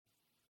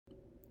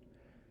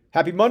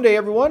Happy Monday,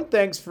 everyone.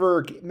 Thanks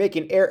for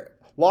making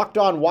Locked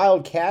On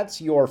Wildcats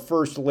your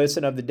first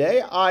listen of the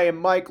day. I am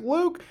Mike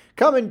Luke,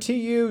 coming to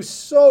you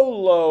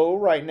solo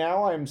right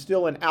now. I'm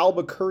still in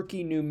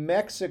Albuquerque, New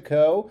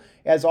Mexico.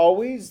 As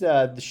always,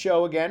 the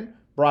show again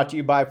brought to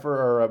you by,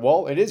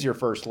 it is your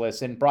first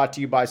listen, brought to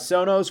you by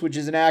Sonos, which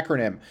is an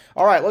acronym.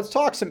 All right, let's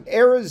talk some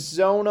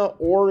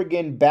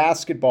Arizona-Oregon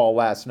basketball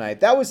last night.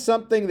 That was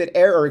something that,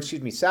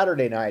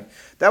 Saturday night.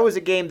 That was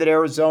a game that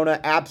Arizona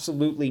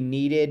absolutely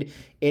needed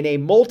in a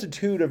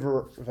multitude of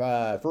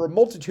for a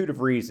multitude of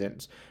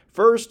reasons.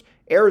 First,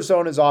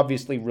 Arizona is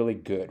obviously really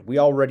good. We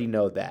already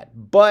know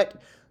that.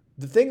 But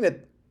the thing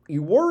that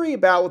you worry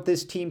about with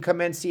this team come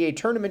NCAA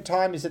tournament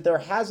time is that there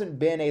hasn't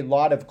been a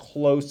lot of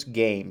close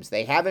games.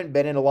 They haven't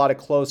been in a lot of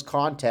close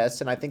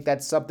contests, and I think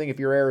that's something, if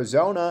you're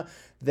Arizona,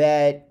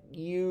 that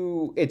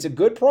it's a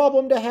good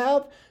problem to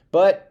have,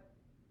 but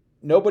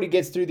nobody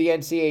gets through the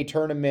NCAA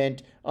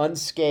tournament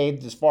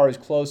unscathed as far as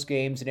close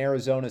games, and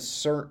Arizona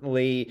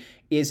certainly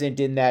isn't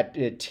in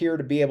that tier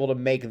to be able to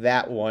make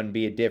that one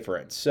be a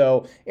difference.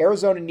 So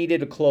Arizona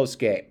needed a close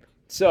game.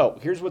 So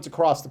here's what's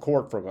across the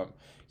court from them.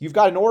 You've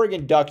got an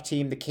Oregon Duck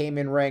team that came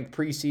in ranked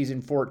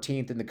preseason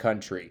 14th in the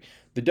country.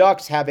 The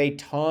Ducks have a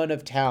ton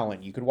of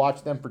talent. You could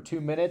watch them for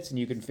 2 minutes and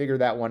you can figure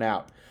that one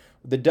out.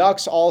 The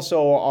Ducks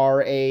also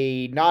are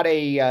not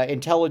a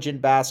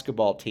intelligent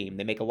basketball team.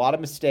 They make a lot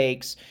of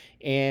mistakes,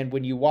 and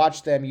when you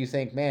watch them, you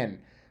think, man,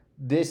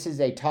 this is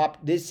a top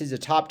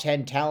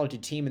 10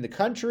 talented team in the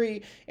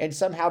country, and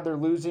somehow they're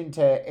losing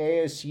to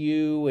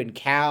ASU and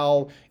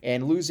Cal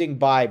and losing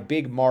by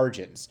big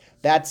margins.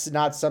 That's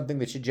not something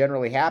that should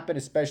generally happen,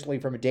 especially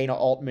from a Dana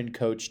Altman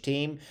coach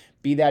team.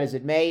 Be that as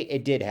it may,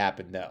 it did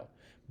happen though.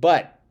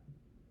 But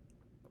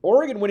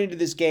Oregon went into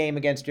this game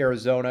against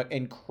Arizona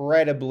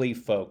incredibly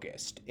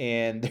focused,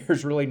 and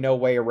there's really no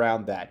way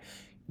around that.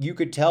 You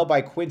could tell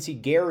by Quincy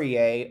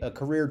Guerrier, a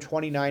career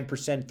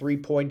 29%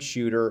 three-point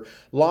shooter,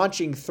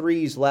 launching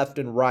threes left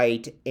and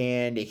right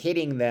and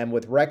hitting them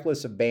with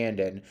reckless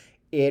abandon.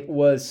 It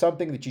was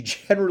something that you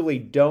generally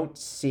don't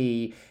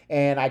see,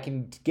 and I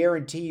can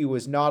guarantee you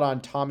was not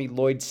on Tommy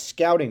Lloyd's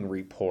scouting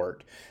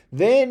report.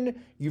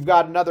 Then you've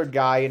got another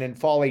guy in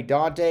N'Faly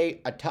Dante,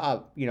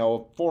 a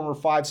former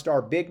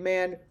five-star big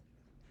man,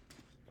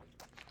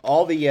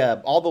 all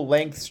the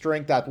length,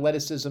 strength,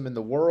 athleticism in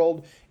the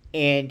world,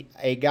 and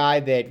a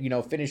guy that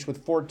finished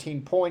with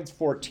 14 points,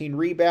 14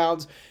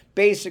 rebounds,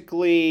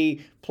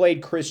 basically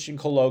played Christian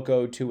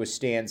Coloco to a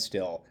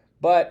standstill.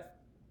 But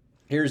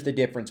here's the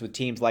difference with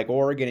teams like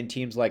Oregon and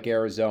teams like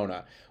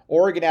Arizona.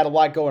 Oregon had a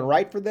lot going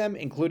right for them,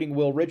 including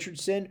Will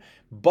Richardson,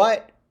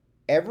 but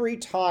every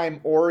time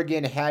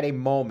Oregon had a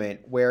moment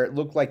where it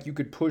looked like you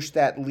could push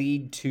that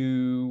lead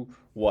to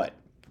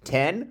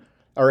 10?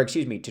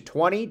 To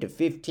 20, to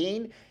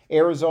 15,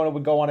 Arizona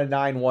would go on a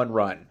 9-1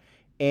 run.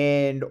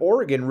 And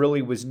Oregon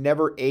really was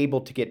never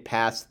able to get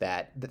past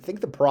that. I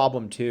think the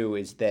problem, too,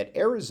 is that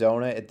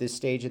Arizona at this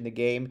stage in the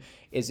game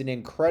is an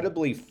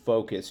incredibly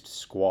focused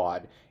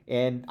squad.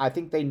 And I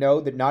think they know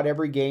that not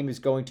every game is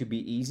going to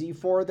be easy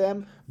for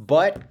them.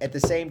 But at the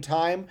same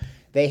time,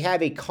 they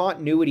have a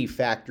continuity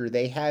factor.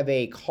 They have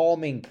a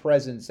calming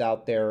presence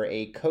out there,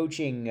 a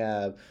coaching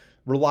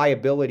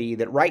reliability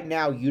that right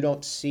now you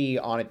don't see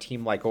on a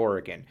team like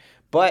Oregon.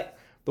 But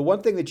the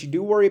one thing that you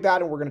do worry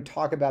about, and we're going to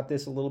talk about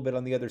this a little bit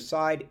on the other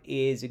side,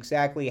 is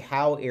exactly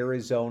how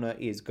Arizona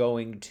is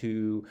going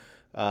to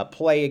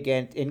play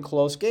again in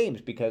close games.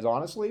 Because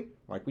honestly,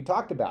 like we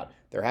talked about,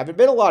 there haven't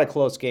been a lot of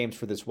close games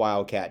for this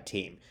Wildcat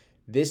team.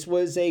 This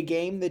was a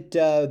game that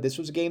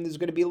was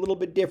going to be a little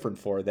bit different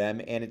for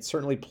them, and it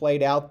certainly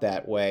played out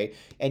that way.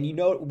 And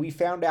we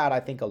found out, I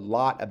think, a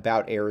lot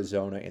about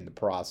Arizona in the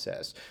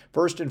process.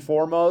 First and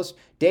foremost,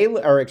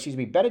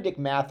 Benedict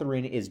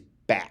Mathurin is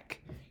back.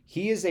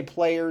 He is a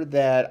player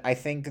that I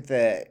think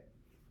that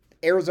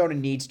Arizona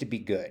needs to be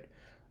good.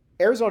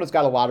 Arizona's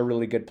got a lot of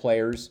really good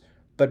players,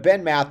 but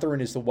Ben Mathurin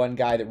is the one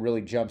guy that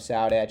really jumps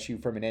out at you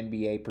from an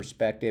NBA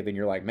perspective, and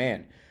you're like,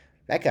 man,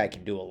 that guy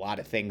can do a lot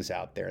of things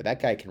out there. That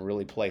guy can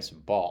really play some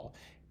ball.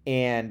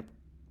 And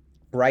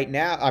right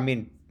now,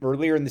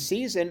 earlier in the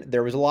season,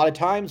 there was a lot of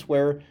times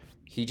where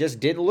he just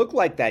didn't look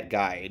like that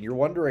guy. And you're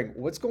wondering,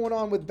 what's going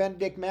on with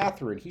Benedict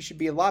Mathurin? He should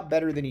be a lot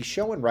better than he's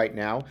showing right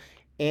now.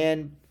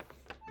 And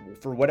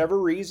for whatever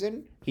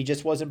reason, he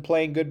just wasn't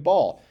playing good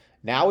ball.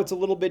 Now it's a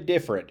little bit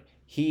different.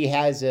 He's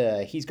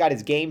got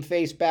his game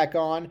face back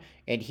on,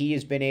 and he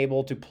has been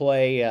able to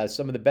play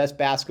some of the best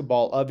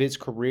basketball of his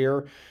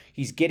career.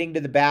 He's getting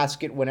to the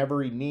basket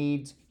whenever he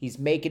needs. He's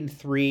making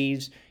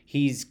threes.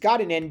 He's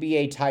got an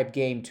NBA-type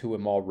game to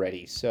him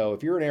already. So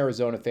if you're an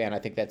Arizona fan, I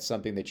think that's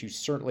something that you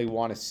certainly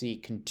want to see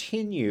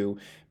continue,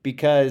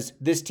 because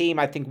this team,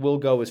 I think, will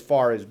go as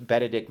far as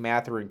Benedict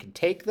Mathurin can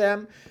take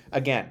them.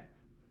 Again,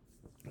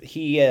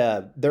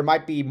 there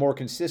might be more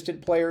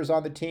consistent players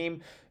on the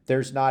team.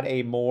 There's not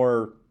a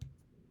more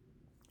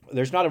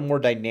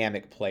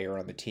dynamic player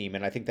on the team,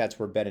 and I think that's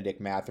where Benedict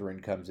Mathurin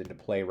comes into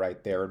play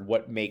right there, and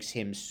what makes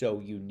him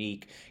so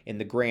unique in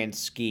the grand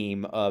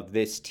scheme of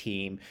this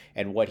team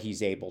and what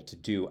he's able to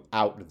do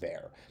out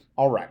there.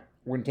 All right,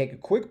 We're going to take a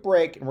quick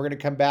break and we're going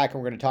to come back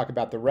and we're going to talk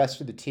about the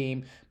rest of the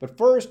team. But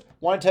first, I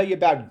want to tell you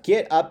about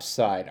Get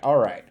Upside. All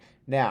right.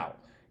 Now,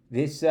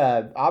 this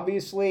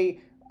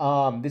obviously,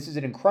 this is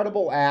an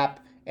incredible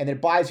app and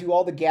it buys you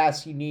all the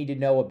gas you need to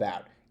know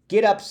about.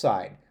 Get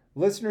Upside.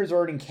 Listeners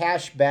earning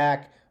cash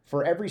back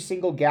for every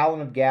single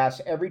gallon of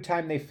gas every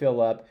time they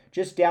fill up.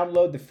 Just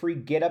download the free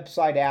Get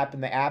Upside app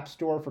in the App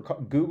Store for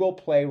Google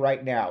Play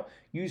right now.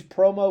 Use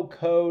promo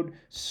code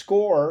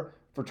SCORE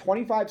for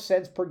 25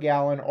 cents per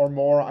gallon or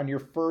more on your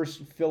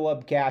first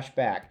fill-up cash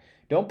back.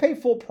 Don't pay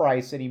full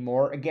price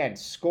anymore. Again,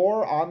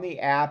 SCORE on the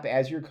app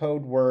as your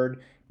code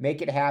word.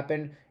 Make it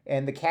happen.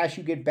 And the cash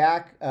you get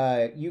back,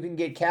 you can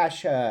get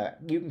cash.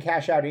 You can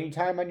cash out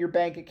anytime on your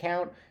bank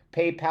account,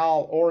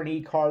 PayPal, or an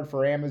e-card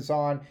for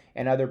Amazon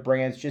and other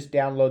brands. Just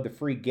download the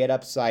free Get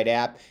Upside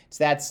app. It's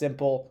that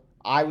simple.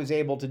 I was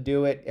able to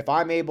do it. If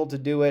I'm able to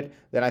do it,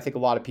 then I think a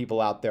lot of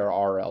people out there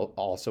are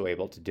also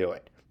able to do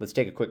it. Let's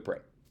take a quick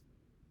break.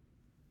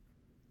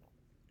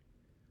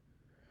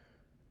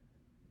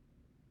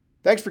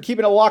 Thanks for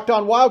keeping it locked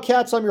on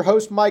Wildcats. I'm your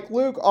host, Mike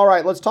Luke. All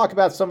right, let's talk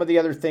about some of the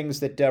other things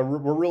that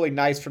were really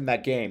nice from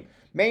that game.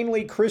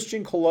 Mainly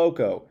Christian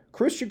Koloko.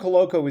 Christian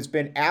Koloko has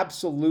been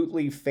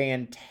absolutely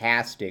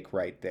fantastic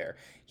right there.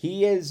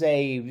 He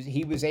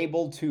was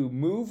able to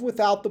move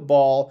without the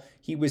ball.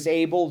 He was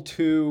able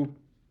to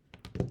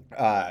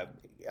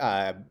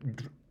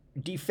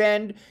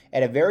defend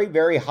at a very,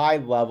 very high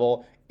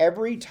level.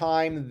 Every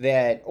time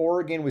that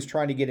Oregon was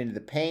trying to get into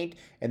the paint,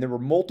 and there were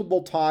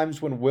multiple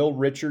times when Will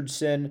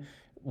Richardson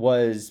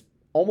was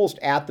almost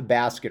at the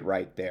basket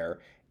right there.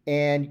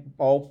 And,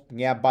 oh,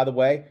 yeah, by the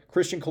way,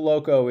 Christian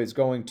Koloko is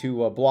going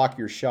to block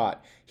your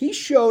shot. He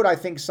showed, I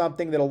think,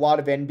 something that a lot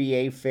of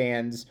NBA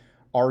fans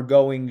are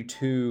going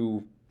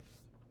to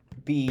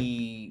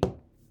be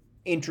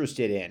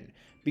interested in,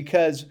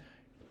 because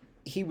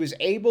he was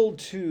able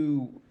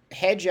to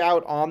hedge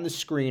out on the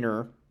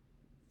screener,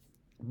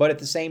 but at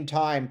the same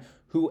time,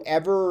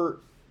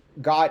 whoever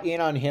got in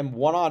on him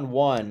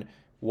one-on-one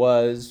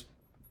was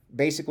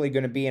basically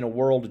going to be in a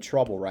world of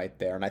trouble right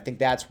there. And I think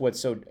that's what's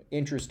so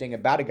interesting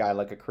about a guy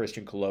like a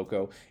Christian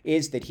Koloko,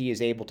 is that he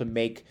is able to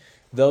make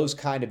those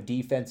kind of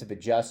defensive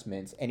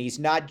adjustments. And he's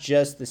not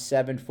just the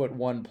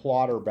 7'1"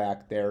 plotter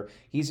back there.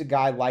 He's a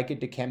guy like a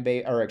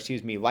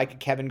like a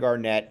Kevin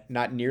Garnett,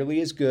 not nearly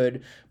as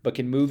good, but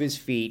can move his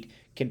feet,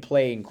 can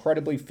play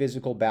incredibly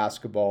physical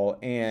basketball,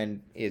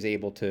 and is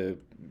able to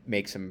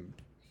make some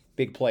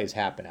big plays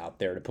happen out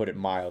there, to put it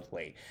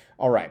mildly.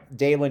 All right,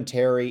 Dalen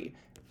Terry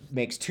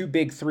makes 2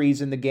 big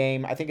threes in the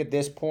game. I think at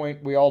this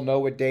point we all know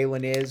what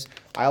Dalen is.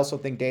 I also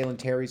think Dalen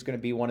Terry is going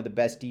to be one of the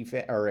best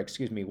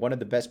one of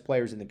the best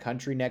players in the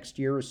country next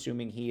year,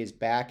 assuming he is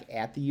back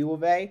at the U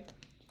of A.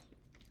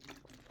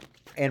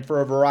 And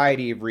for a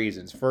variety of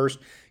reasons. First,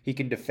 he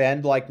can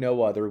defend like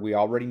no other. We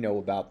already know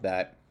about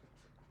that.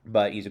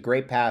 But he's a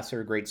great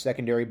passer, great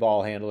secondary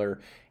ball handler,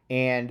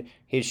 and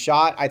his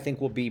shot, I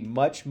think, will be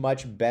much,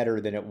 much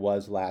better than it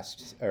was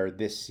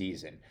this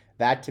season.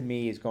 That, to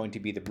me, is going to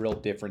be the real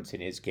difference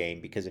in his game,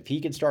 because if he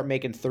can start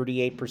making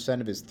 38%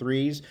 of his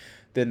threes,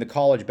 then the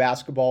college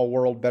basketball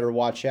world better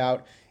watch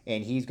out,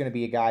 and he's going to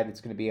be a guy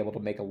that's going to be able to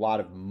make a lot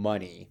of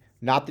money.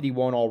 Not that he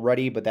won't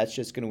already, but that's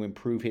just going to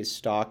improve his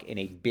stock in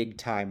a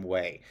big-time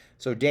way.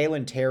 So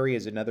Dalen Terry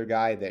is another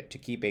guy that to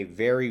keep a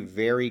very,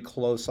 very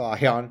close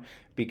eye on,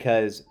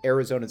 because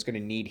Arizona's going to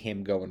need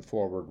him going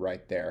forward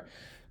right there.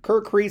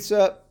 Kirk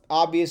Kriisa,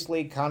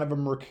 obviously kind of a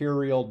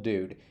mercurial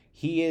dude.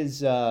 He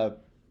is,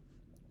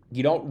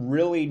 you don't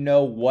really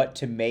know what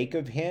to make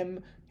of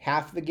him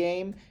half the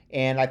game,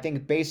 and I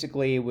think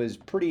basically it was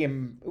pretty,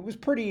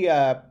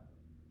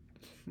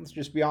 let's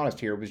just be honest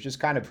here, it was just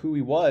kind of who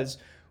he was.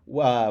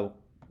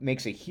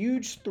 Makes a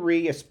huge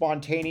three, a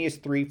spontaneous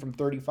three from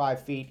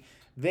 35 feet,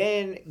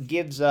 then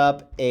gives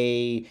up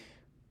a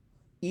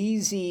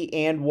easy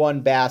and one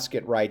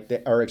basket right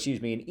there,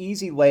 an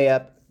easy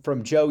layup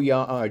from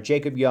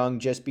Jacob Young,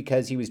 just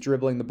because he was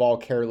dribbling the ball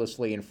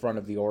carelessly in front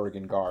of the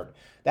Oregon guard.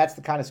 That's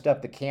the kind of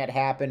stuff that can't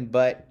happen,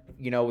 but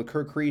with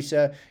Kirk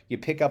Kriisa, you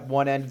pick up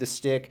one end of the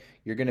stick,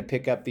 you're going to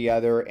pick up the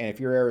other, and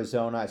if you're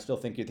Arizona, I still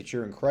think that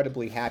you're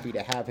incredibly happy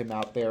to have him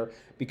out there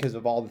because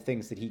of all the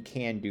things that he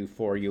can do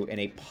for you in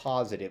a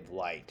positive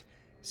light.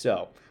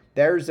 So,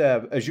 there's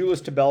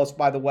Azuolas Tubelis,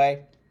 by the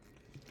way,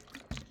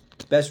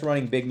 best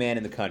running big man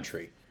in the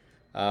country.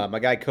 My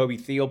guy Kobe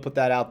Thiel put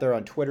that out there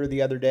on Twitter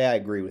the other day. I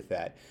agree with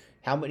that.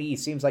 It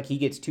seems like he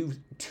gets two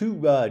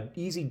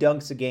easy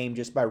dunks a game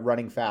just by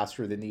running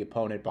faster than the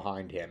opponent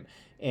behind him.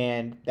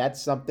 And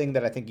that's something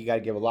that I think you got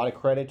to give a lot of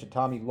credit to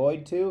Tommy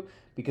Lloyd to,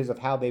 because of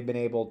how they've been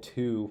able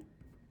to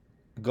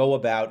go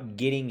about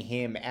getting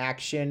him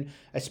action,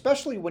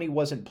 especially when he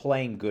wasn't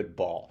playing good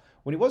ball.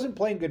 When he wasn't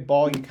playing good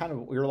ball,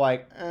 you're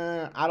like,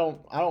 I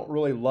don't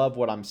really love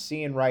what I'm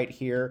seeing right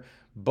here,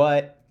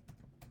 but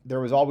there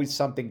was always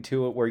something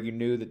to it where you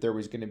knew that he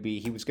was going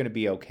to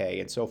be okay,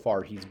 and so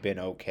far he's been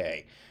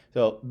okay.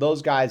 So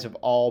those guys have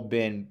all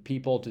been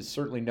people to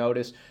certainly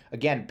notice.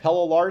 Again,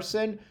 Pelle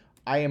Larsson,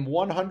 I am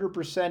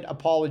 100%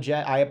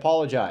 I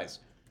apologize.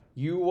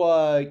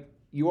 You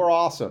You are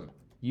awesome.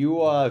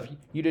 You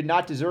did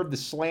not deserve the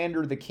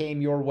slander that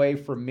came your way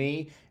from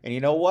me. And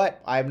you know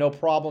what? I have no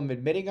problem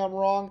admitting I'm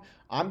wrong.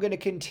 I'm going to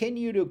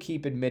continue to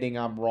keep admitting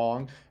I'm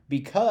wrong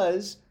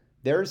because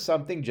there's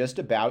something just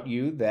about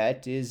you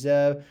that is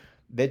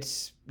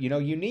that's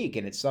unique,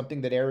 and it's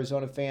something that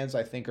Arizona fans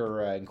I think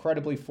are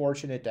incredibly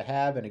fortunate to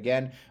have. And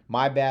again,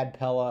 my bad,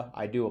 Pella.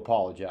 I do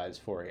apologize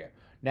for you.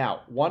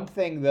 Now, one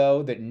thing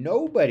though that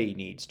nobody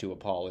needs to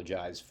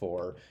apologize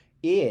for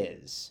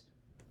is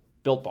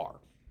Built Bar.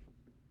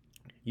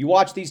 You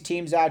watch these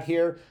teams out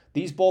here,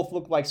 these both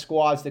look like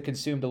squads that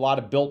consumed a lot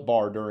of Built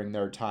Bar during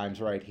their times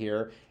right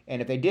here.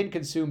 And if they didn't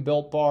consume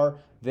Built Bar,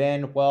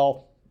 then,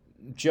 well,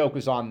 joke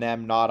is on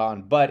them, not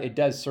on. But it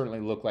does certainly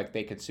look like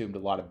they consumed a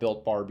lot of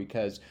Built Bar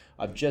because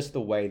of just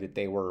the way that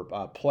they were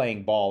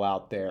playing ball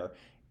out there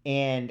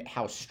and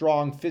how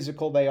strong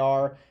physical they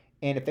are.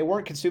 And if they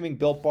weren't consuming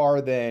Built Bar,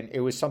 then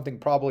it was something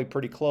probably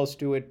pretty close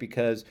to it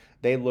because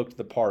they looked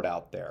the part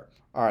out there.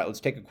 All right, let's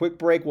take a quick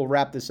break. We'll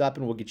wrap this up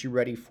and we'll get you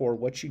ready for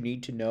what you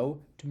need to know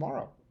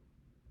tomorrow.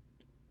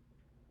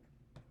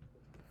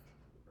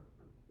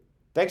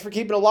 Thanks for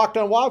keeping it locked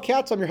on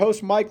Wildcats. I'm your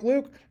host, Mike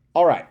Luke.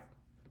 All right.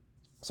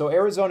 So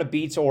Arizona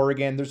beats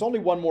Oregon. There's only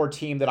one more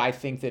team that I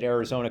think that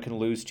Arizona can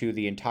lose to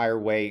the entire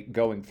way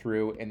going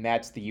through, and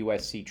that's the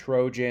USC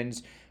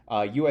Trojans.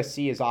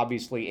 USC is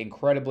obviously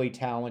incredibly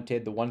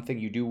talented. The one thing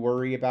you do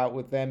worry about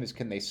with them is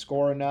can they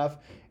score enough?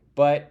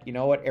 But you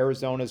know what?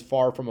 Arizona is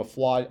far from a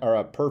flawed or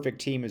a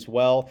perfect team as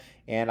well,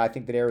 and I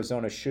think that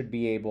Arizona should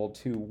be able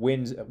to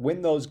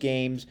win those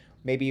games.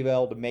 Maybe be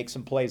able to make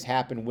some plays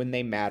happen when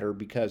they matter.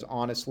 Because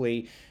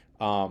honestly,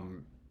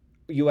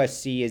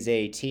 USC is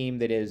a team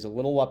that is a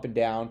little up and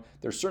down.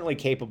 They're certainly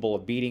capable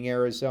of beating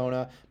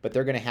Arizona, but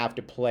they're going to have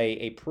to play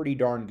a pretty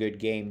darn good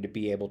game to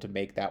be able to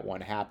make that one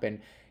happen.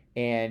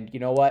 And you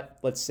know what?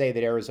 Let's say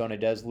that Arizona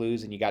does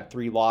lose and you got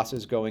 3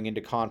 losses going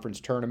into conference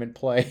tournament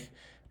play.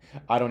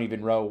 I don't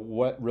even know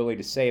what really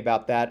to say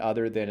about that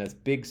other than a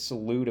big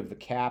salute of the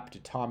cap to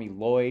Tommy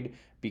Lloyd,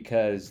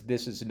 because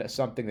this is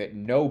something that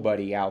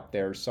nobody out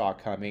there saw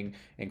coming,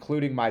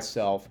 including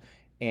myself.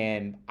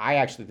 And I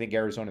actually think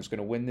Arizona is going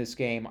to win this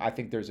game. I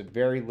think there's a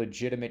very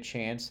legitimate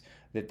chance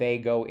that they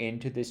go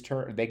into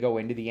they go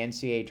into the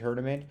NCAA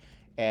tournament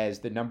as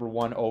the number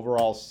 1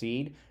 overall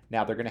seed.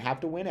 Now they're going to have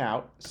to win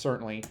out,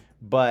 certainly,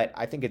 but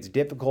I think it's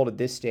difficult at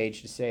this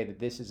stage to say that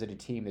this isn't a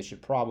team that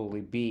should probably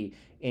be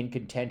in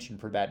contention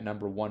for that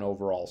number 1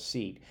 overall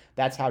seed.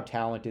 That's how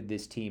talented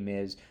this team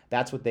is.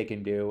 That's what they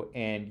can do.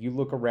 And you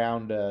look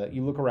around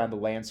the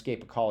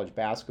landscape of college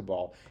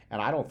basketball, and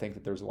I don't think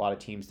that there's a lot of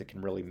teams that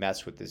can really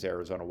mess with this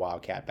Arizona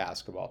Wildcat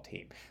basketball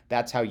team.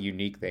 That's how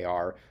unique they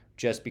are,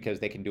 just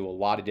because they can do a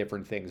lot of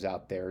different things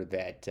out there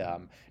that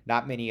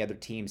not many other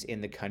teams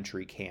in the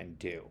country can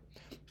do.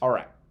 All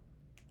right.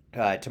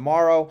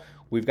 Tomorrow,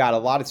 we've got a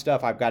lot of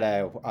stuff. I've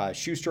got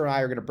Schuster and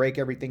I are going to break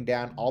everything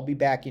down. I'll be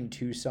back in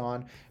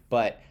Tucson.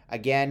 But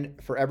again,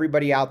 for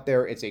everybody out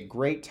there, it's a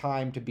great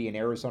time to be an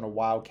Arizona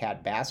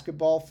Wildcat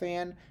basketball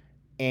fan.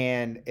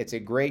 And it's a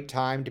great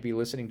time to be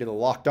listening to the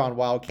Locked On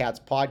Wildcats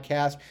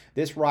podcast.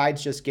 This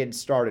ride's just getting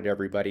started,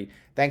 everybody.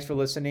 Thanks for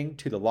listening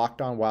to the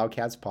Locked On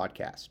Wildcats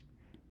podcast.